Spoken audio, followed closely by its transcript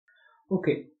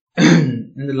Okay,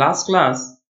 in the last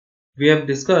class we have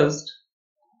discussed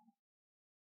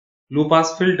low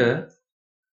pass filter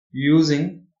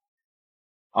using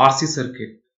RC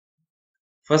circuit.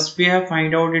 First we have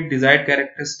find out its desired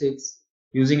characteristics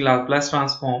using Laplace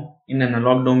transform in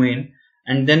analog domain,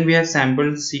 and then we have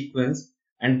sampled the sequence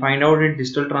and find out its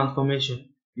digital transformation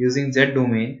using Z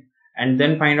domain, and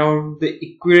then find out the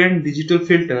equivalent digital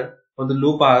filter for the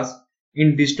low pass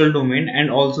in digital domain and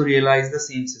also realize the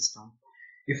same system.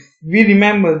 If we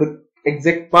remember the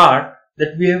exact part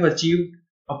that we have achieved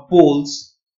a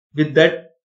poles with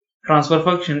that transfer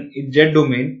function in Z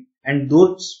domain, and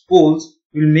those poles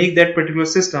will make that particular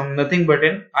system nothing but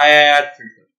an IIR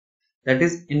filter, that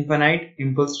is infinite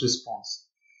impulse response.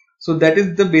 So that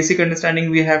is the basic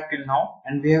understanding we have till now,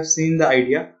 and we have seen the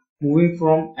idea moving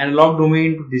from analog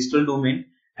domain to digital domain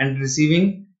and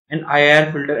receiving an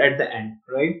IIR filter at the end,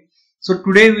 right? So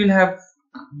today we'll have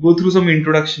go through some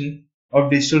introduction of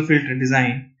digital filter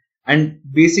design and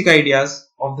basic ideas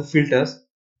of the filters,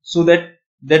 so that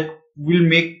will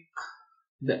make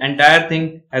the entire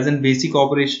thing as a basic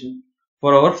operation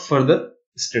for our further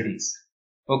studies.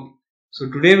 Okay,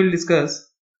 so today we'll discuss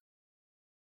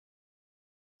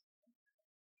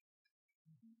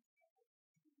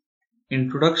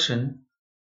introduction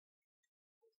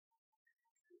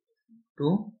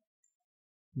to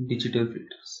digital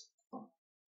filters.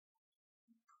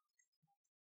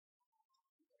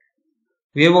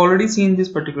 We have already seen this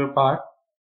particular part,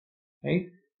 right?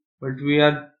 But we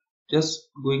are just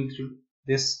going through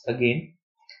this again.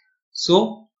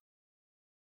 So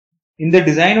in the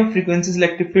design of frequency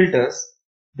selective filters,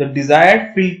 the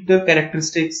desired filter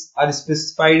characteristics are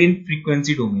specified in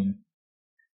frequency domain,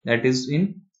 that is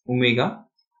in omega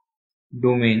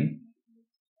domain,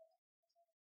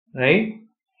 right?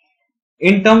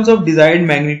 In terms of desired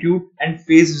magnitude and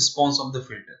phase response of the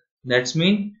filter, that's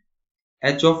mean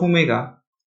h of omega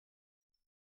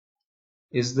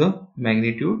is the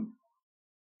magnitude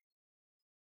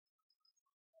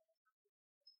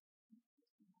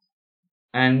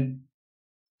and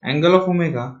angle of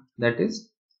omega, that is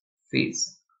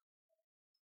phase.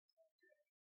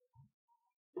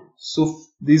 So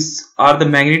these are the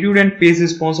magnitude and phase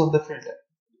response of the filter,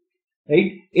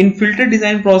 right? In filter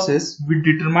design process, we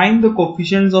determine the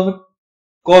coefficients of a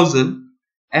causal,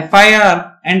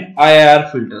 FIR and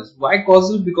IIR filters. Why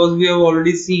causal? Because we have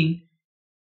already seen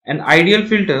an ideal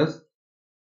filter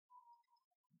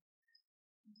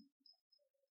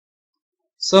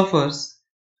suffers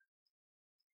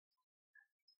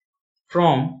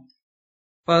from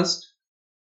first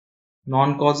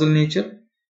non-causal nature,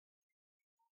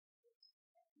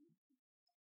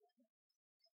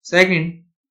 second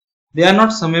they are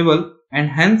not summable and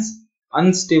hence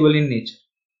unstable in nature,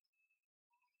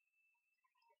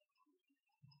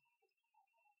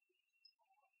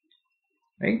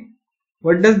 right?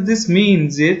 What does this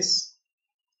mean is,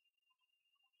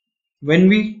 when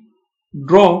we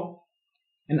draw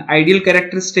an ideal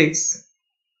characteristics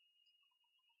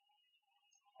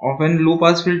of an low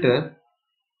pass filter,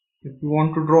 if we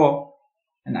want to draw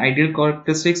an ideal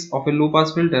characteristics of a low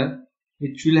pass filter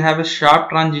which will have a sharp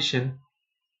transition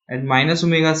at minus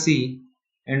omega c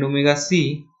and omega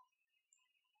c,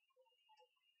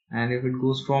 and if it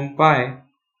goes from pi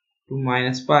to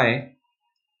minus pi,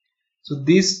 so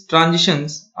these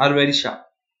transitions are very sharp.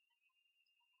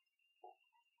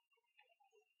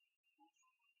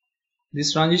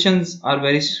 These transitions are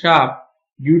very sharp,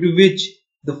 due to which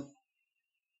the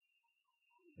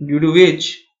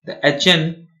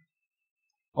Hn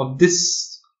of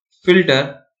this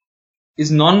filter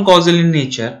is non-causal in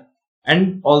nature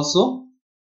and also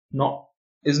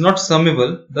is not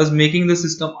summable, thus making the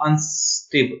system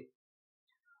unstable.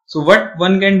 So what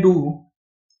one can do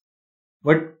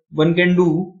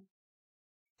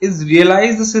is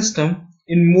realize the system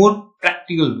in more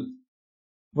practical way.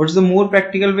 What's the more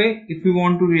practical way? If we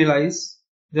want to realize,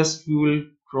 just we will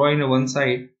draw in a one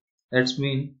side, that's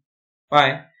mean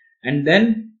pi, and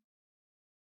then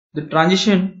the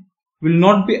transition will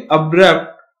not be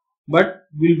abrupt but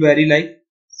will vary like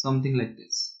something like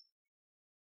this.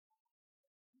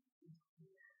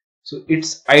 So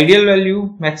its ideal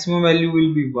value, maximum value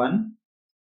will be 1,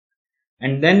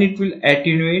 and then it will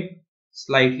attenuate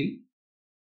slightly,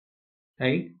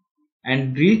 right,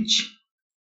 and reach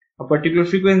a particular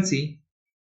frequency.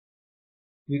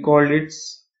 We called it,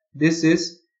 this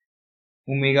is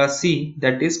omega c,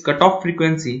 that is cutoff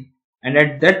frequency, and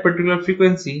at that particular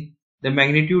frequency the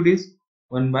magnitude is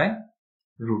 1 by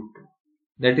root 2.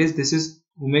 That is, this is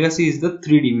omega c is the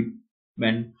 3 dB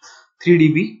band, 3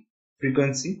 dB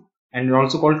frequency, and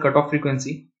also called cutoff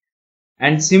frequency.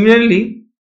 And similarly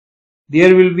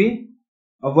there will be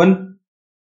one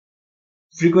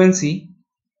frequency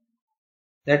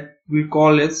that we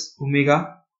call as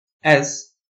omega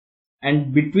s,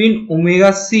 and between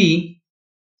omega c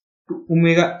to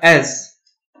omega s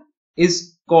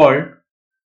is called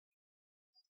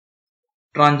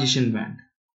transition band.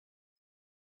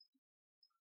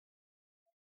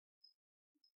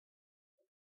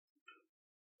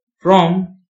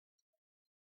 From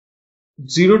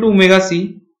 0 to omega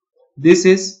c, this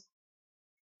is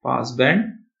pass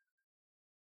band.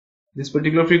 This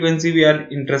particular frequency we are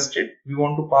interested, we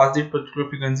want to pass this particular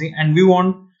frequency, and we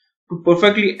want to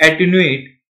perfectly attenuate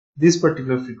this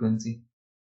particular frequency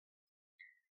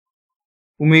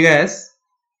omega s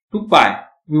to pi.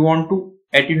 We want to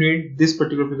attenuate this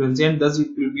particular frequency, and thus it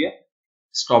will be a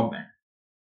stop band.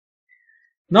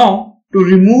 Now, to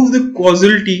remove the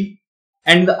causality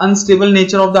and the unstable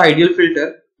nature of the ideal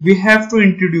filter, we have to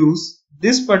introduce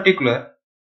this particular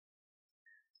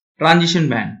transition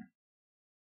band.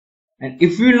 And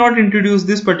if we will not introduce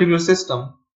this particular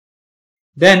system,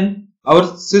 then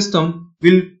our system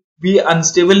will be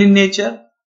unstable in nature,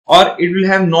 or it will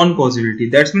have non-causality.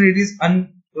 That's when it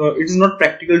is not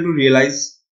practical to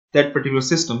realize that particular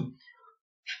system.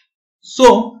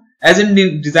 So, as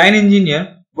a design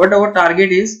engineer, what our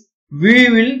target is, we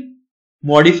will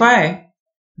modify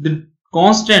the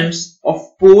constants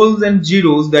of poles and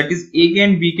zeros, that is AK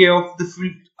and BK of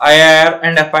the IIR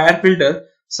and FIR filter,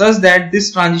 such that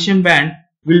this transition band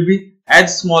will be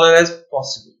as smaller as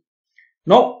possible.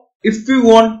 Now, if we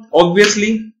want,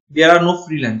 obviously there are no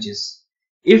free lunches.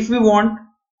 If we want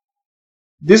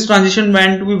this transition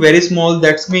band to be very small,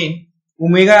 that's mean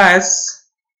omega s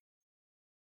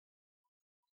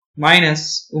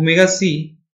minus omega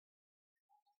c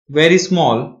very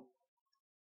small,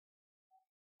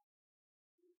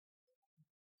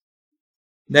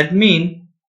 that mean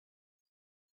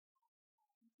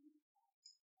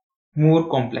more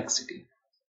complexity.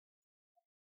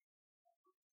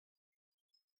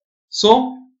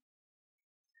 So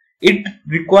it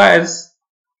requires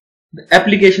the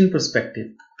application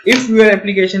perspective. If your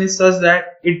application is such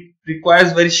that it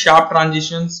requires very sharp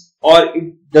transitions, or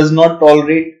it does not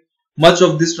tolerate much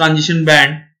of this transition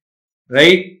band,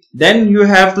 right, then you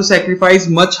have to sacrifice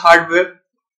much hardware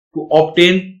to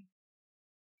obtain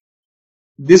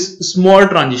this small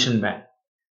transition band.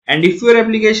 And if your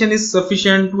application is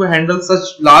sufficient to handle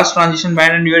such large transition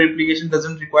band and your application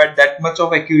doesn't require that much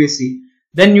of accuracy,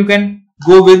 then you can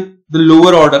go with the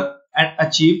lower order and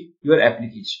achieve your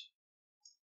application.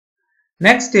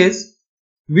 Next is,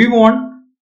 we want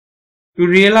to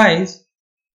realize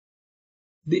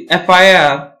the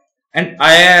FIR and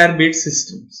IIR based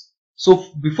systems.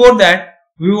 So before that,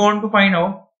 we want to find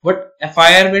out what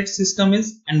FIR based system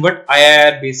is and what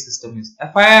IIR based system is.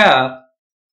 FIR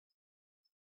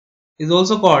is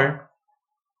also called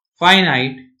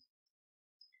finite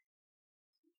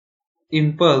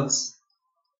impulse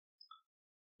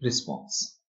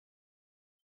response.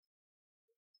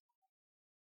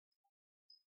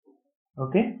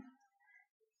 Okay.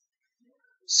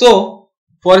 So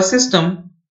for a system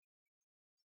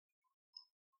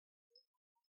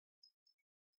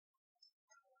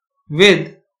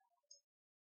with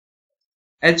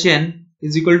Hn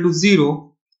is equal to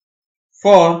 0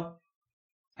 for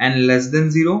n less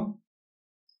than 0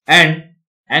 and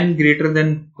n greater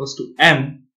than equals to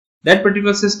m, that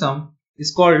particular system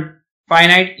is called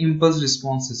finite impulse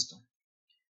response system.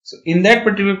 So in that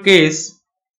particular case,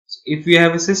 if we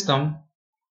have a system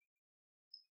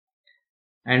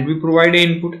and we provide an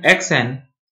input xn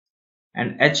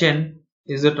and hn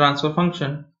is the transfer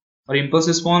function or impulse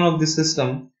response of this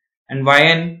system and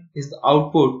yn is the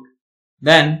output,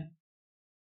 then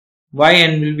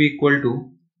yn will be equal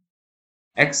to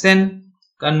xn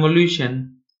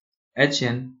convolution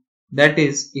hn, that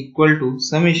is equal to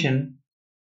summation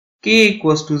k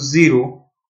equals to 0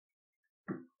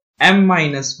 to m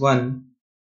minus 1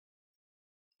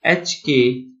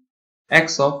 hk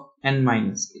x of n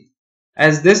minus k.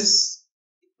 As this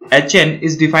hn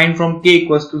is defined from k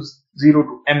equals to 0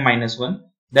 to m minus 1,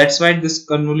 that's why this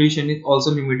convolution is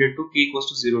also limited to k equals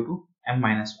to 0 to m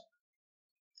minus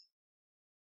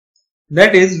 1.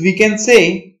 That is, we can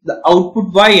say the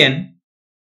output yn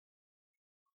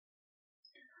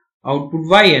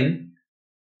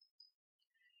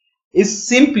is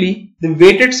simply the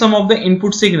weighted sum of the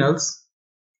input signals.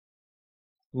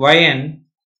 Yn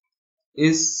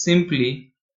is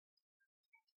simply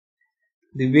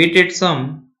the weighted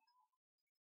sum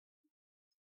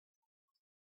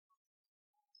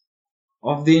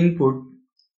of the input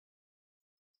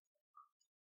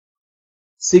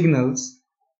signals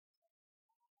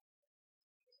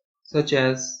such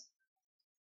as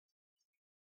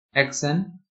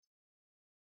xn,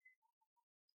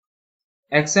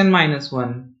 xn minus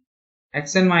 1,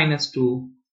 xn minus 2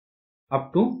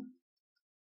 up to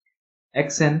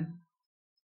xn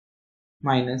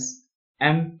minus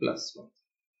m plus 1.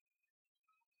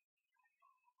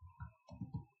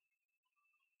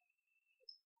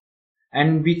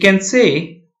 And we can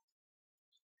say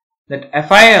that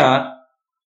FIR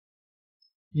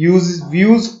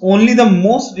views only the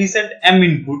most recent m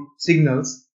input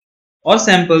signals or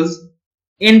samples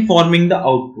in forming the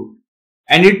output,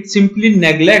 and it simply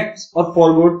neglects or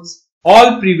forgets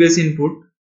all previous input,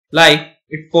 like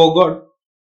it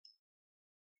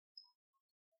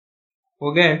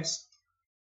forgets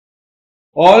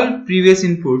all previous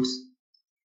inputs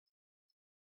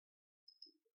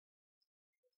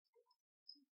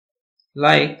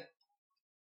like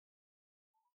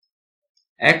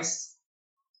x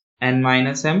n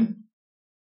minus m,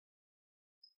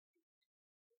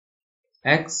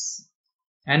 x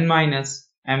n minus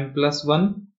m plus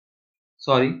 1,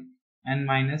 n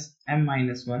minus m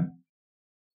minus 1,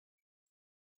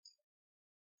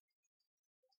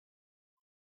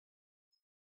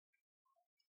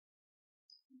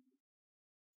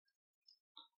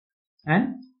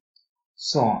 and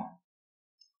so on.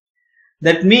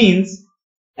 That means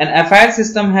an FIR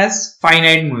system has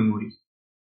finite memory.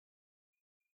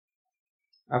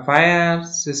 A FIR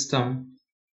system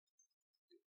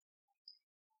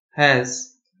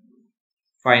has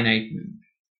finite memory,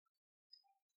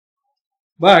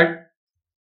 but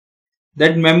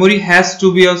that memory has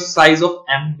to be of size of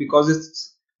m because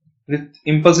it's with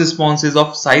impulse responses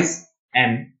of size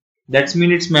m. That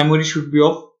means its memory should be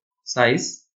of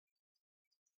size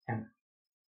m.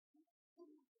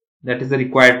 That is the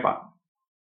required part.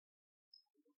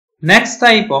 Next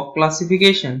type of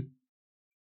classification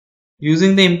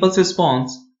using the impulse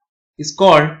response is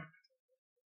called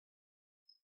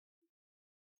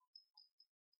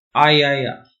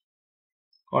IIR,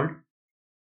 called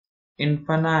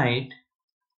infinite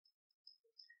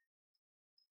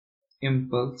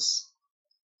impulse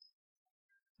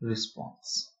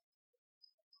response.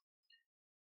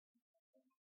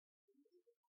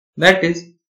 That is,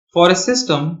 for a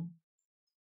system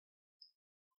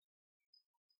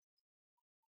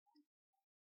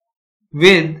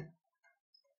with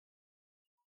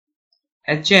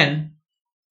Hn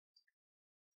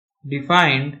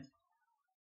defined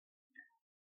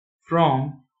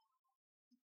from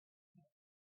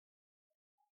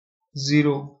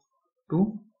 0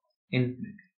 to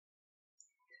infinity,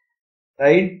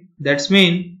 right? That's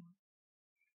mean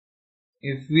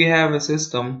if we have a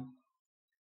system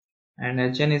and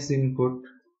Hn is input,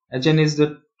 Hn is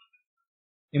the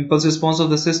impulse response of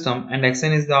the system and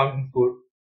Xn is the input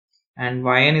and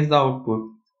Yn is the output,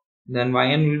 then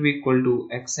Yn will be equal to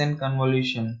Xn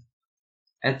convolution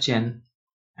Hn,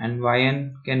 and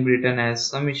Yn can be written as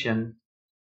summation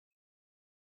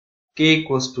k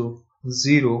equals to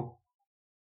 0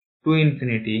 to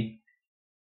infinity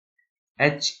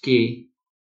hk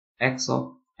x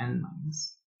of n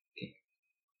minus k.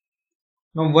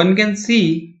 Now one can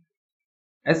see,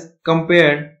 as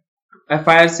compared to a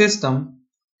FIR system,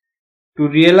 to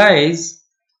realize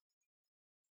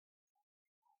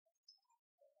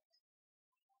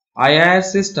IIR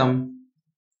system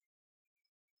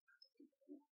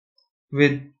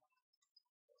with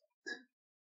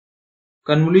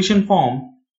convolution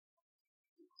form,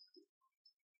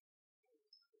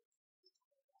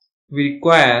 we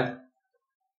require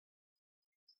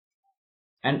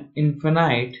an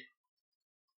infinite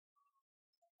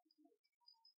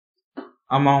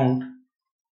amount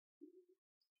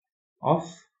of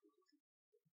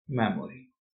memory,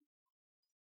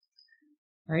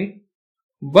 right?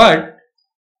 But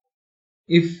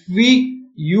if we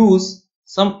use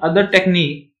some other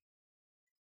technique,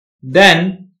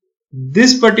 then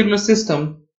this particular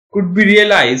system could be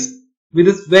realized with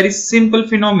a very simple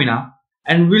phenomena,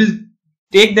 and we'll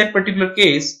take that particular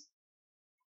case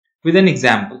with an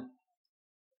example.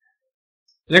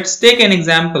 Let's take an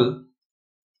example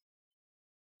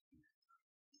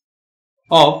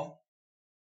of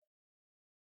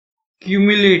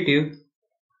cumulative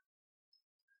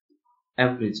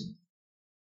averaging,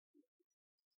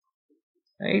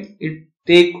 right? It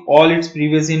take all its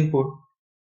previous input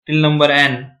till number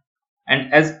n,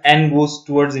 and as n goes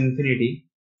towards infinity,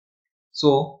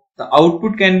 so the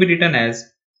output can be written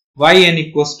as yn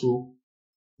equals to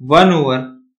 1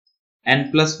 over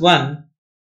n plus 1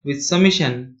 with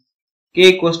summation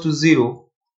k equals to 0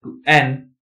 to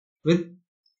n with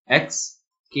x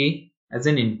k as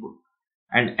an input,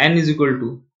 and n is equal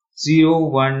to 0,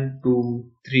 1,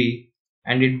 2, 3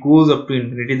 and it goes up to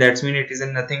infinity. That's mean it is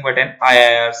nothing but an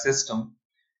IIR system.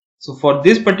 So for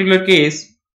this particular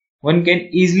case, one can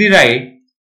easily write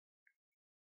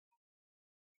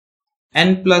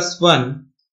n plus 1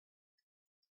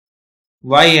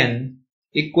 yn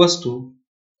equals to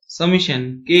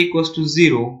summation k equals to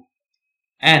 0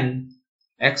 n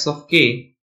x of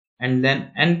k, and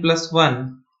then n plus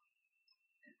 1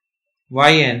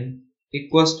 yn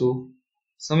equals to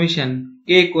summation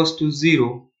k equals to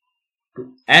 0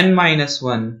 to n minus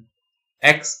 1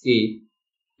 xk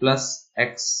plus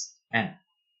xn.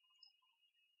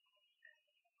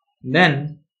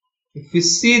 Then if we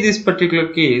see this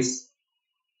particular case,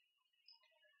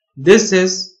 this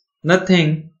is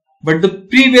nothing but the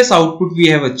previous output we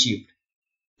have achieved.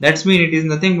 That's mean it is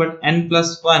nothing but n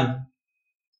plus 1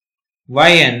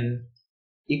 yn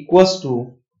equals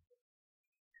to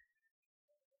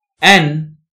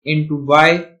n into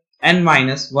yn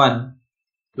minus 1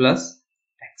 plus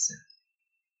xn.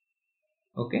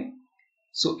 Okay.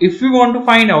 So if we want to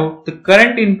find out the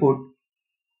current input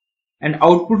and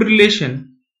output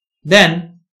relation,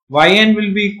 then yn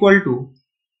will be equal to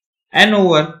n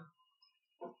over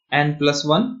n plus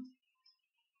 1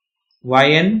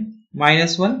 yn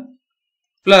minus 1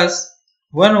 plus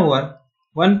 1 over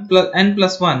 1 plus n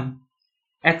plus 1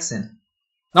 xn.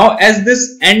 Now as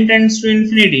this n tends to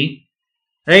infinity,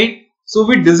 right, so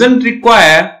we doesn't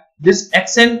require this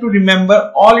xn to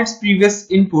remember all its previous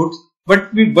inputs,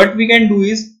 but what we can do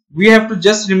is we have to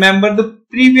just remember the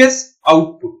previous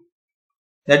output,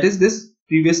 that is this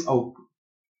previous output.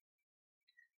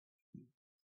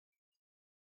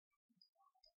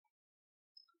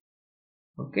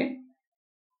 Okay,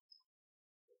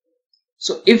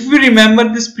 so if we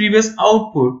remember this previous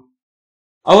output,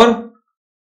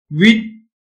 we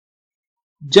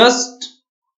just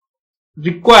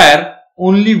require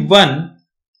only one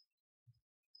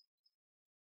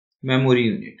memory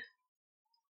unit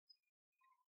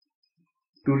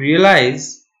to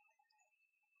realize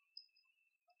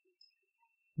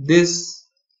this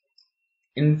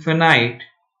infinite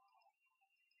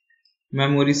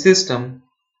memory system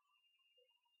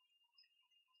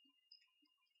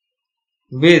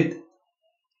with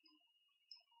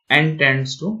n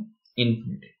tends to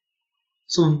infinity.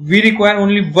 So we require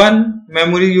only one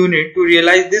memory unit to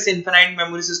realize this infinite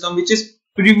memory system, which is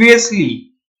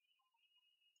previously,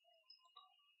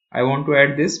 I want to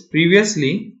add this,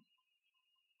 previously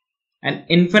an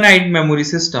infinite memory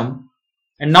system,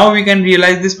 and now we can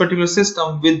realize this particular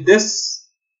system with this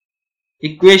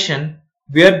equation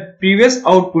where previous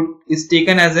output is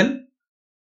taken as an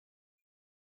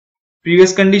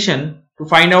previous condition to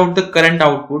find out the current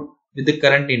output with the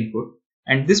current input,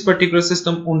 and this particular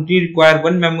system only require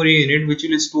one memory unit which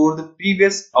will store the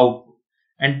previous output,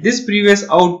 and this previous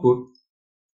output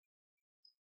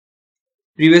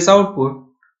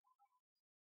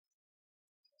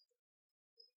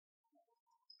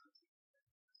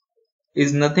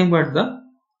is nothing but the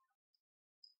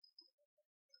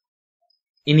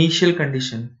initial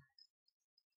condition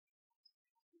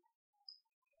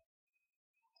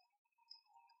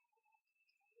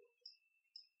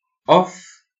of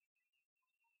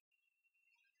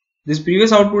this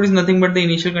previous output is nothing but the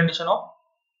initial condition of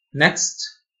next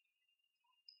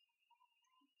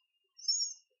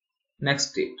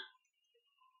state,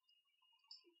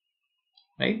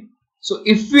 right? So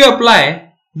if we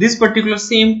apply this particular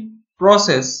same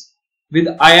process with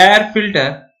IIR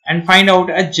filter and find out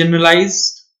a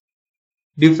generalized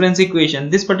difference equation,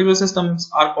 this particular systems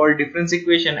are called difference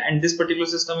equation, and this particular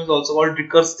system is also called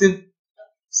recursive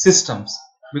systems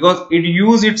because it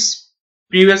uses its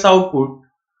previous output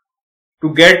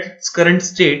to get its current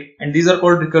state, and these are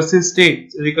called recursive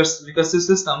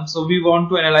systems. So we want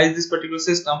to analyze this particular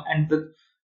system, and the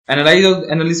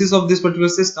analysis of this particular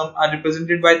system are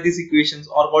represented by these equations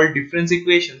or called difference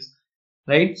equations,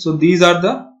 right? So these are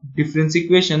the difference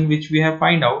equation which we have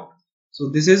find out. So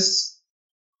this is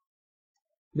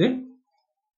the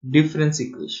difference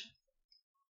equation,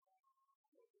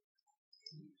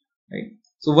 right?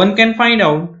 So one can find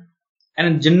out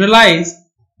and generalized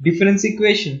difference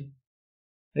equation,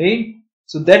 right?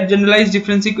 So that generalized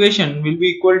difference equation will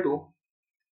be equal to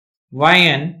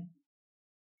yn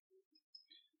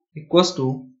equals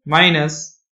to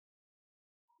minus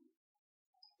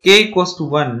k equals to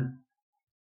 1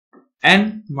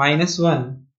 n minus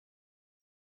 1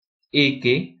 ak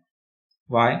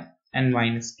y n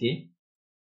minus k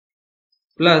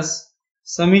plus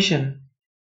summation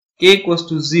k equals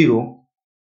to 0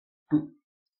 to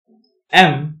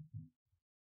m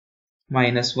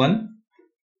minus 1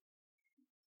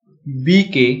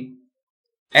 bk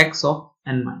x of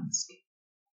n minus k.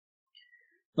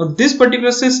 Now this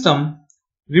particular system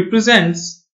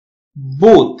represents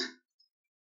both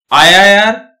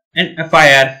IIR and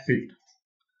FIR filter.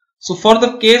 So for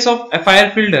the case of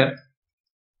FIR filter,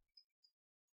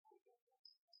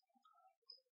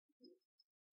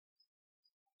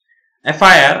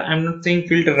 FIR, I am not saying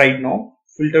filter right now,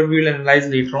 filter we will analyze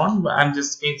later on, but I am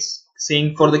just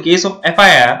saying for the case of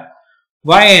FIR,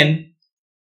 Yn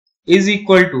is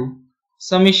equal to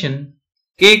summation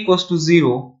k equals to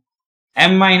 0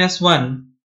 m minus 1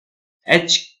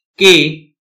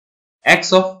 hk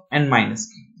x of n minus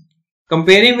k.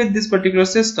 Comparing with this particular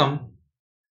system,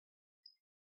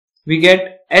 we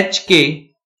get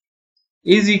hk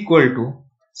is equal to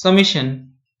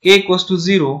summation k equals to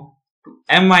 0 to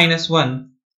m minus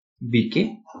 1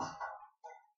 bk,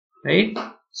 right?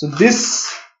 So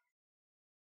this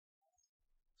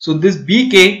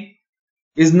bk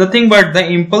is nothing but the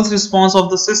impulse response of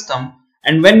the system,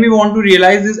 and when we want to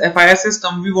realize this FIR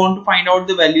system, we want to find out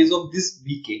the values of this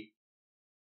bk,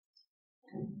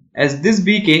 as this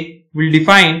bk will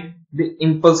define the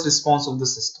impulse response of the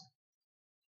system.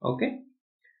 Okay.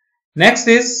 Next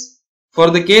is for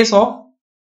the case of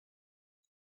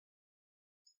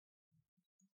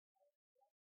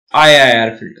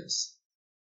IIR filters.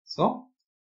 So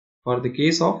for the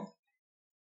case of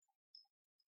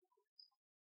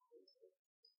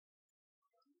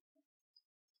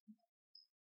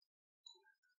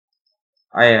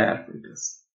IIR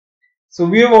filters, so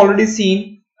we have already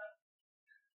seen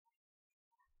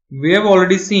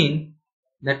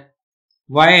that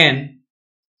Yn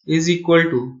is equal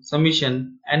to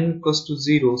summation n equals to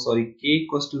 0, k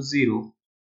equals to 0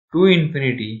 to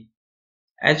infinity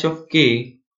h of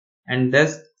k, and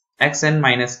thus xn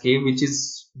minus k, which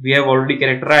is we have already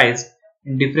characterized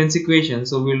in difference equation.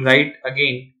 So we will write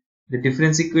again the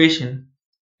difference equation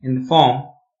in the form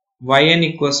Yn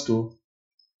equals to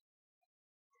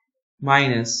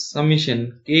minus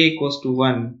summation k equals to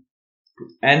 1 to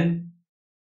n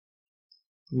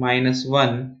minus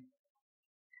 1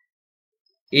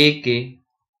 ak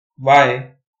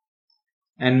y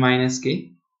n minus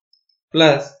k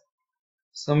plus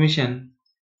summation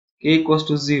k equals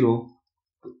to 0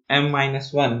 to m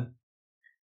minus 1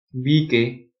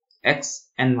 bk x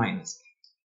n minus k.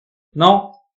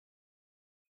 Now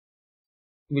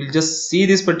we'll just see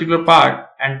this particular part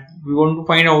and we want to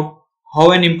find out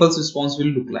how an impulse response will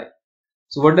look like.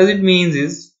 So what does it mean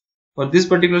is, for this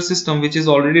particular system, which is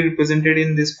already represented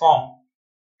in this form,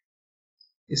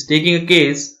 is taking a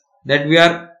case that we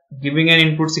are giving an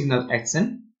input signal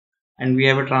xn and we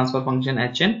have a transfer function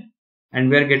hn and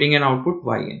we are getting an output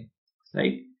yn,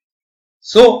 right?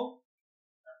 So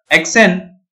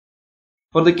xn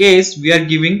for the case we are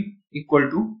giving equal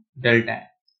to delta n.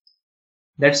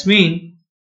 That's mean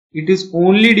it is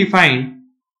only defined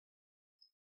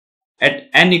at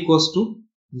n equals to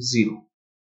 0,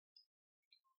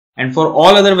 and for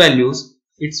all other values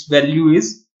its value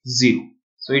is 0.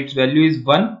 So its value is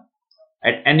 1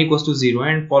 at n equals to 0,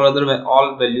 and for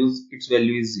all values its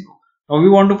value is 0. Now we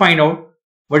want to find out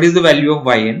what is the value of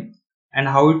yn and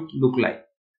how it look like,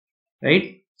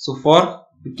 right? So for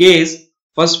the case,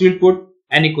 first we'll put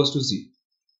n equals to 0,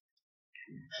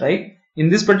 right? In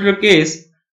this particular case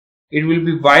it will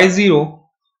be y0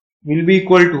 will be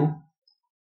equal to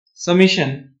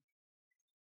summation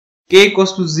k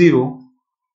equals to 0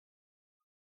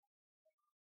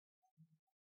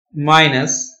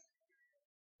 minus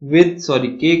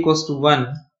k equals to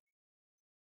 1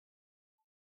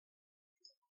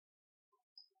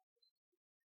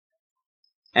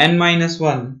 n minus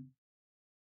 1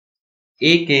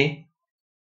 ak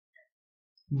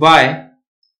y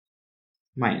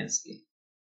minus k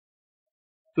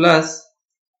plus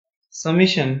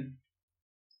summation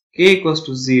k equals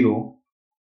to 0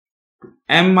 to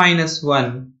m minus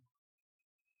 1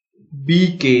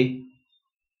 bk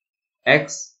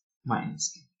x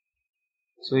minus k.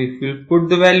 So if you put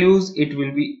the values, it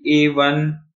will be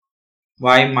a1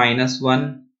 y minus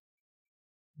 1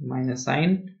 minus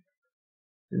sign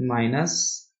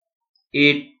minus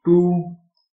a2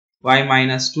 y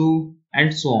minus 2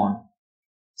 and so on.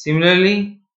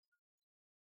 Similarly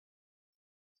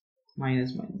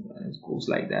minus goes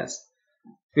like that.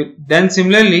 Then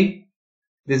similarly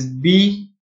this b0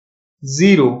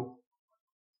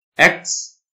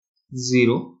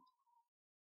 x0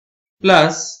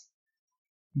 plus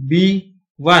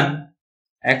b1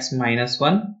 x minus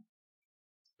 1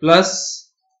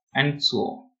 plus and so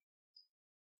on.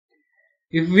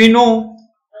 If we know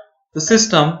the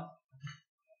system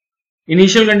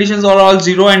initial conditions are all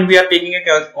 0 and we are taking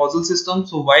a causal system,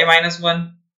 so y minus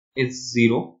 1 is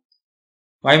 0,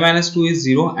 y minus 2 is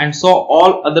 0, and so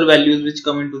all other values which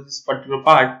come into this particular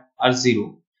part are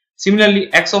 0.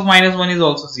 Similarly, x of minus 1 is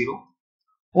also 0.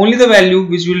 Only the value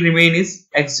which will remain is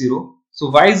x0.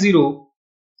 So y0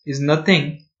 is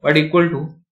nothing but equal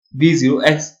to b0.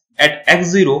 At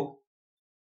x0,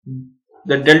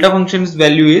 the delta function's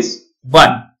value is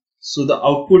 1. So the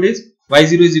output is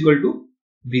y0 is equal to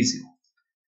b0.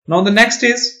 Now the next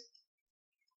is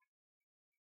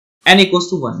n equals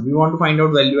to 1. We want to find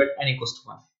out value at n equals to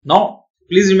 1. Now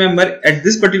please remember, at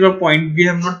this particular point we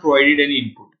have not provided any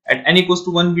input. At n equals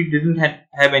to 1 we didn't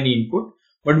have any input,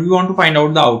 but we want to find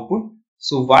out the output.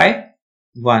 So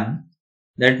y1,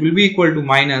 that will be equal to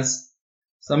minus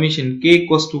summation k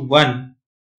equals to 1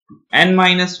 to n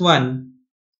minus 1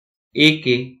 ak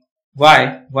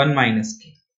y1 minus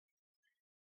k,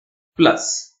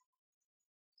 plus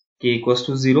k equals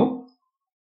to 0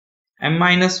 m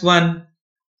minus 1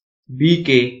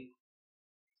 bk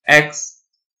x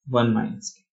 1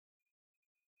 minus k.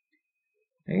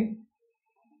 Okay.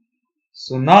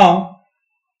 So now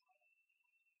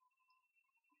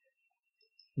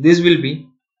this will be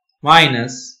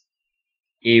minus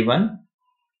a1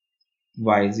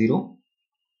 y0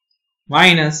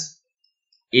 minus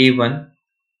a1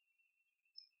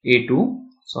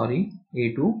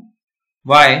 a2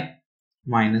 y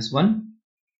minus 1,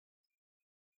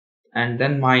 and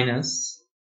then minus,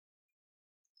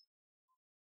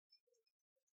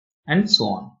 and so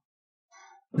on.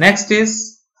 Next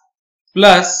is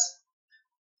plus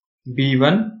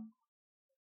b1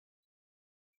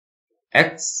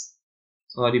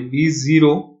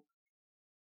 b0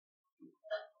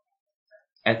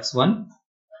 x1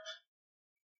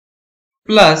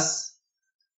 plus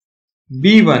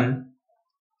b1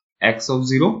 x of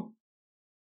 0,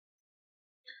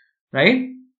 right,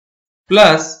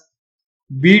 plus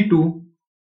b2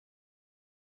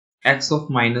 x of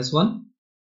minus 1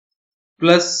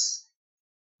 plus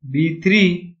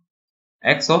b3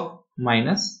 x of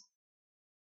minus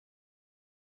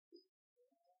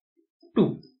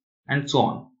 2, and so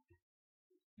on.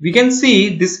 We can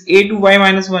see this a2 y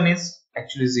minus 1 is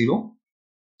actually 0.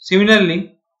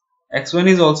 Similarly, x1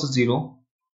 is also 0.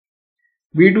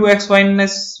 b2 x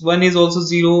minus 1 is also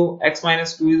 0. X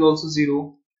minus 2 is also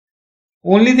 0.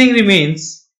 Only thing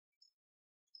remains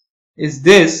is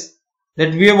this,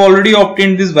 that we have already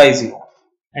obtained this y0,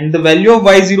 and the value of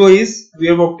y0 is, we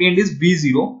have obtained is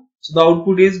b0. So the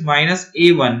output is minus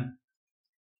a1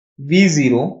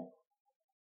 b0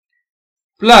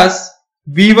 plus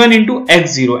b1 into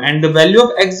x0, and the value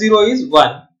of x0 is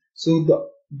 1. So the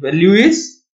value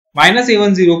is minus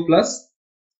a10 plus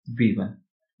b1.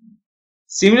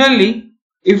 Similarly,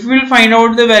 if we will find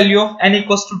out the value of n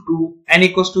equals to 2, n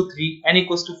equals to 3, n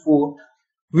equals to 4,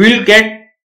 we will get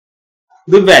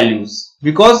the values,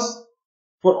 because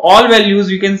for all values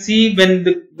we can see when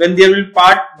there will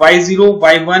part y0,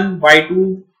 y1,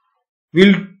 y2, we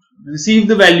will receive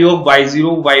the value of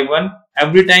y0, y1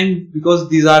 every time, because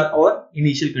these are our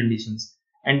initial conditions,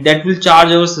 and that will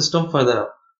charge our system further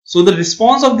up. So the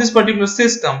response of this particular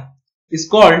system is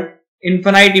called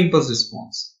infinite impulse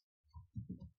response,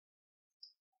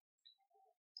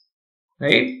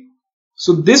 right?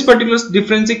 So this particular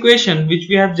difference equation, which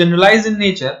we have generalized in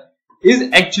nature,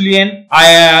 is actually an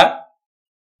IIR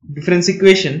difference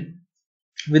equation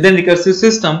with a recursive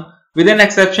system, with an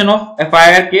exception of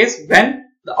FIR case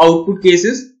when the output case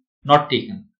is not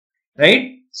taken,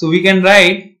 right? So we can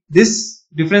write this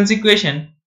difference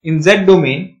equation in z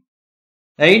domain,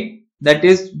 right? That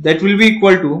will be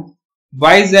equal to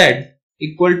yz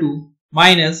equal to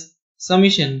minus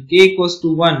summation k equals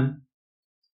to 1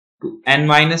 to n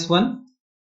minus 1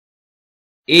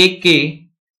 ak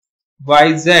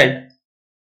yz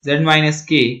z minus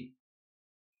k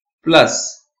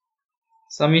plus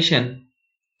summation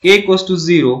k equals to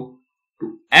 0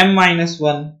 to m minus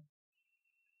 1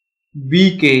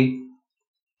 bk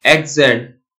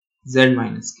xz z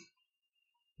minus k.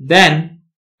 Then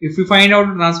if we find out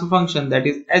the transfer function, that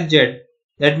is hz,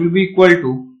 that will be equal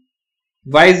to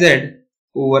yz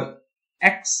over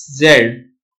xz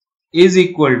is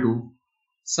equal to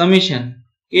summation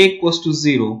k equals to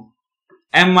 0 to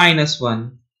m minus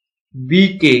 1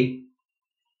 bk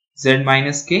z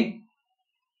minus k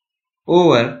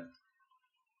over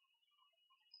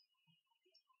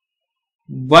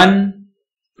 1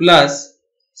 plus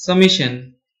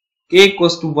summation k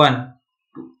equals to 1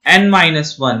 to n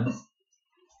minus 1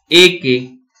 ak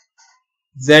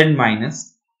z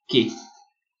minus k.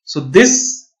 So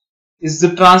this is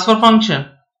the transfer function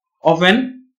of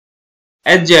an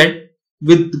hz.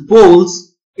 With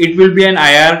poles it will be an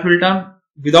IIR filter,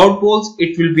 without poles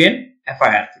it will be an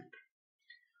FIR filter.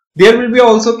 There will be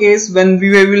also case when we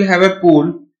will have a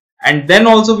pole, and then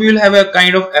also we will have a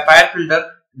kind of FIR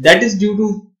filter, that is due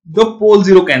to the pole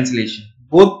zero cancellation.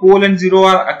 Both pole and zero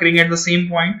are occurring at the same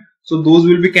point, so those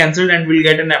will be cancelled and we'll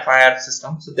get an FIR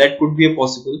system. So that could be a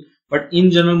possible, but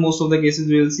in general most of the cases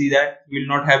we will see that we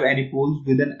will not have any poles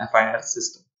with an FIR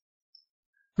system.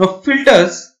 Now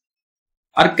filters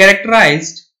are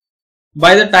characterized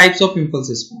by the types of impulse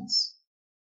response.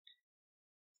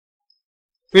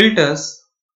 Filters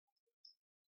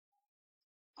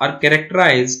are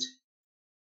characterized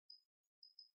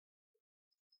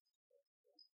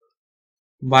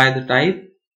by the type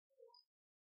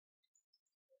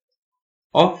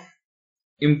of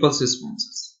impulse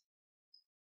responses.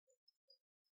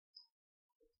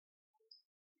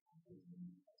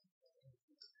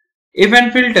 If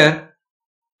an filter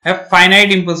have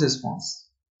finite impulse response,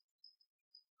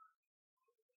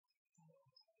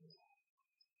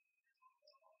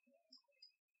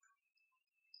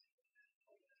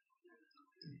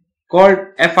 called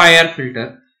FIR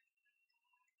filter.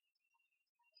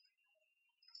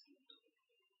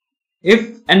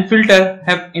 If an filter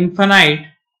have infinite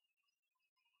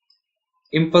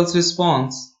impulse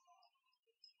response,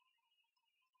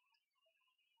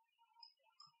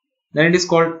 then it is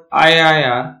called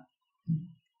IIR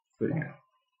filter.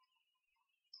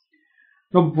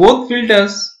 Now both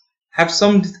filters have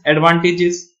some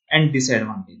advantages and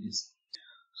disadvantages.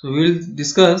 So we will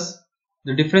discuss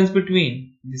the difference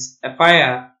between this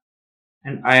FIR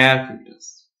and IIR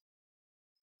filters.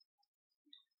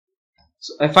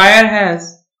 So FIR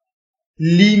has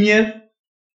linear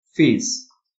phase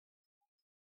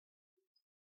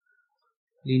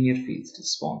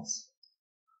response.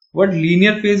 What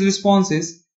linear phase response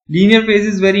is? Linear phase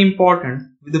is very important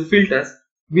with the filters.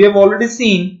 We have already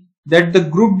seen that the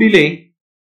group delay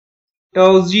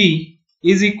tau g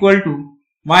is equal to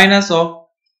minus of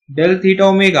del theta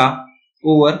omega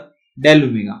over del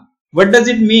omega. What does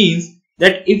it mean?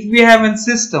 That if we have a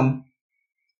system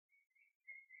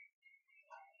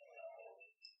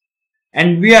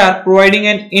and we are providing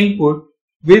an input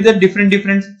with the different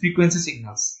frequency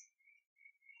signals,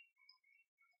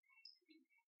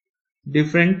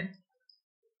 different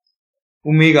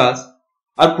omegas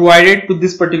are provided to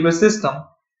this particular system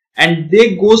and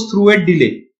they goes through a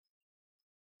delay,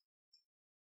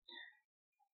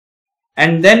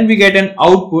 and then we get an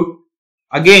output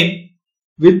again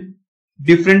with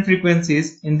different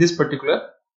frequencies in this particular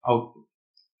output.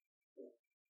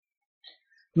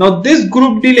 Now this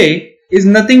group delay is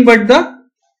nothing but the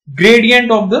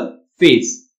gradient of the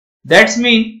phase. That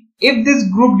means if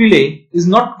this group delay is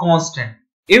not constant,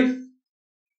 if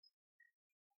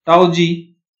tau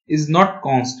g is not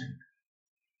constant,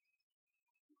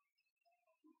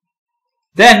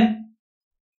 then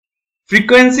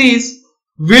frequencies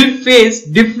will face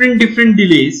different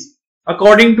delays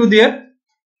according to their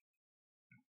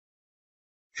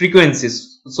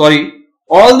frequencies.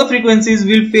 All the frequencies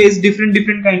will face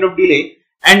different kind of delay,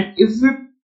 and if we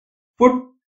put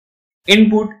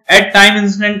input at time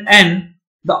instant n,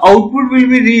 the output will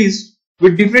be reached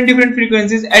with different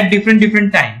frequencies at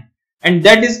different time, and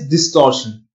that is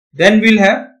distortion. Then we'll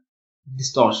have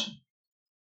distortion.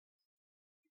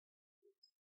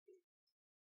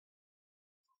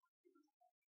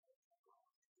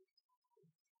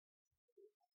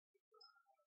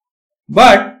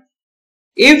 But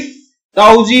if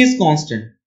tau g is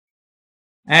constant,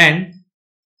 and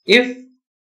if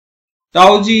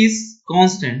tau g is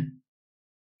constant,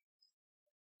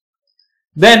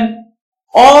 then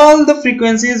all the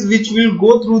frequencies which will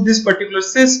go through this particular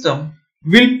system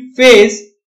will face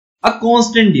a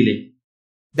constant delay.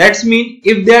 That means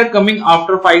if they are coming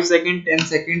after 5 seconds, 10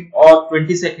 seconds or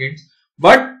 20 seconds,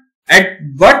 but at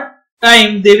what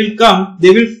time they will come,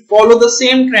 they will follow the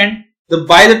same trend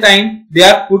by the time they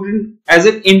are put in as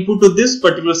an input to this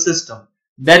particular system.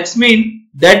 That means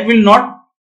that will not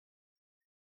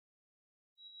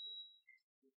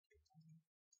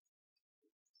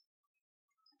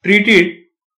treated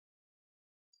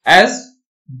as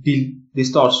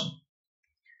distortion.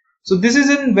 So this is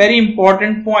a very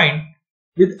important point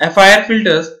with FIR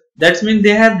filters. That means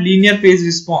they have linear phase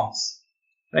response,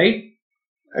 right?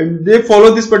 And they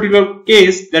follow this particular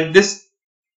case that this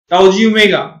tau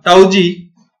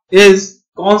g is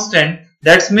constant.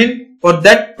 That means for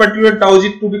that particular tau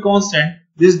g to be constant,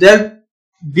 this del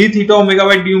d theta omega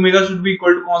by d omega should be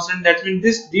equal to constant. That means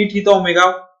this d theta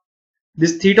omega,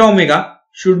 this theta omega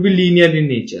should be linear in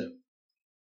nature.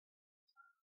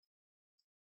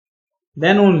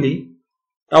 Then only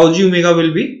tau g omega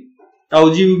will be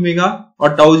tau g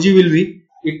will be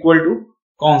equal to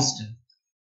constant,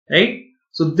 right?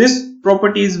 So this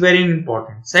property is very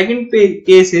important. Second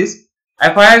case is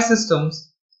FIR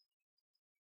systems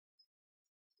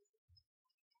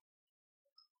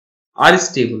are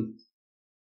stable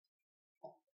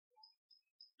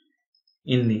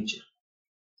in nature.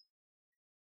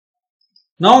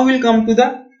 Now we will come to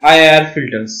the IIR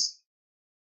filters.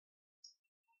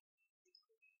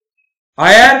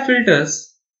 IIR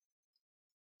filters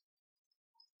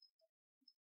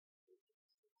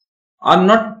are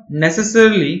not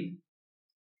necessarily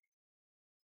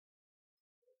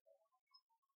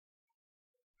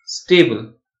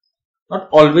stable, not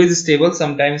always stable,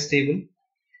 sometimes stable,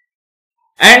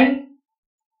 and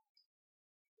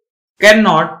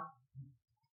cannot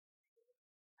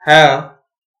have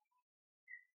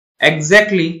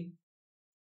exactly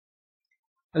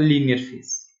a linear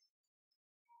phase.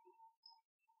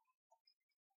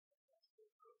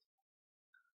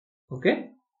 Okay,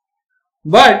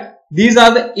 but these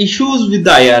are the issues with the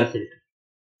IIR filter.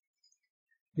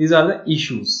 These are the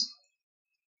issues.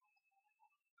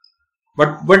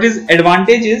 But what is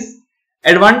advantage is,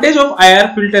 advantage of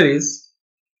IIR filter is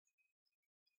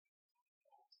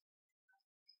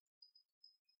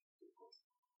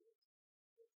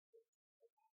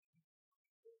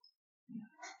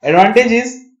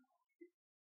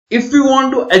if we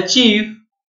want to achieve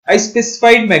a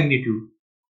specified magnitude,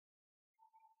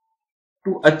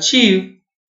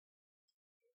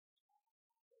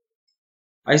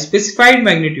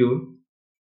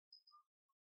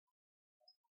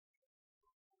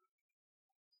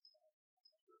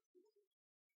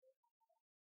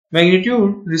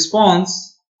 magnitude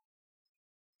response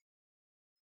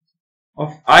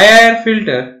of IIR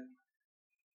filter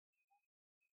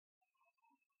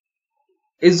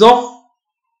is of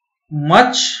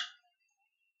much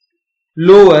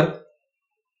lower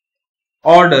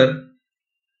order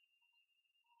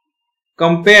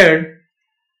compared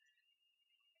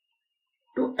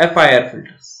to FIR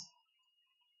filters.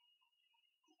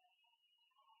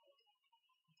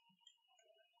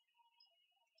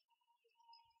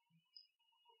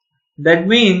 That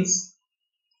means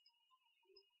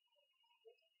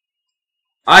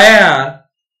IIR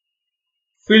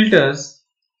filters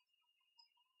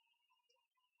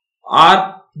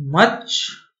are much,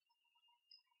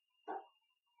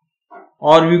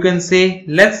 or you can say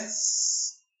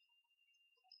less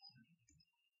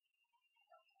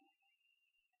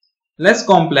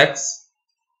complex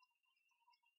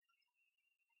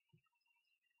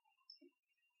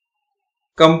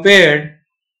compared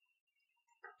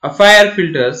FIR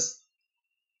filters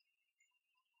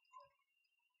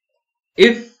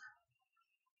if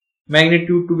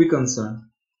magnitude to be concerned.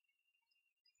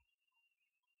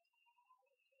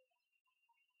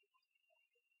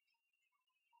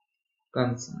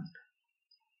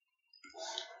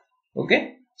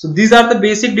 Okay, so these are the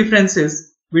basic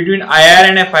differences between IIR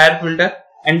and FIR filter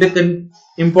and the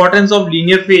importance of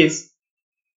linear phase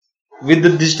with the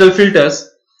digital filters,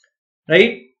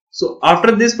 right? So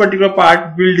after this particular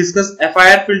part, we will discuss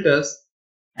FIR filters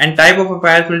and type of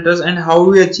FIR filters and how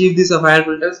we achieve these FIR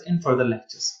filters in further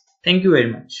lectures. Thank you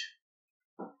very much.